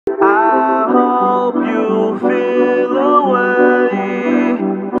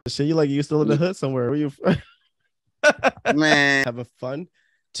Shit, you like you still in the hood somewhere? Where you from? Man, Having fun?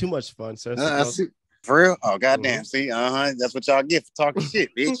 Too much fun, sir. For real? Oh, goddamn. See, that's what y'all get for talking shit,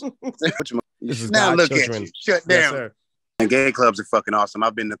 bitch. This is now God look children. at you. Shut Yes, down. sir. And gay clubs are fucking awesome.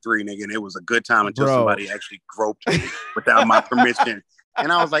 I've been to 3, nigga, and it was a good time until somebody actually groped me without my permission.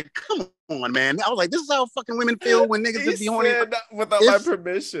 And I was like, come on, man. I was like, this is how fucking women feel when niggas just be horny. Without my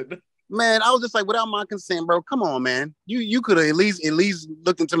permission. Man, I was just like, without my consent, bro. Come on, man. You could have at least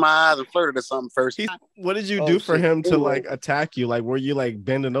looked into my eyes and flirted or something first. What did you do for him to like attack you? Like, were you like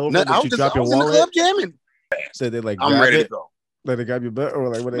bending over? No, I was just in the club jamming. So they like, I'm ready to go. Like they grab your butt or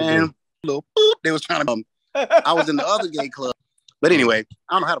like what? Man, little boop. They was trying to. I was in the other gay club, but anyway,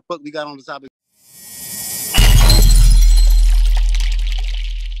 I don't know how the fuck we got on the topic.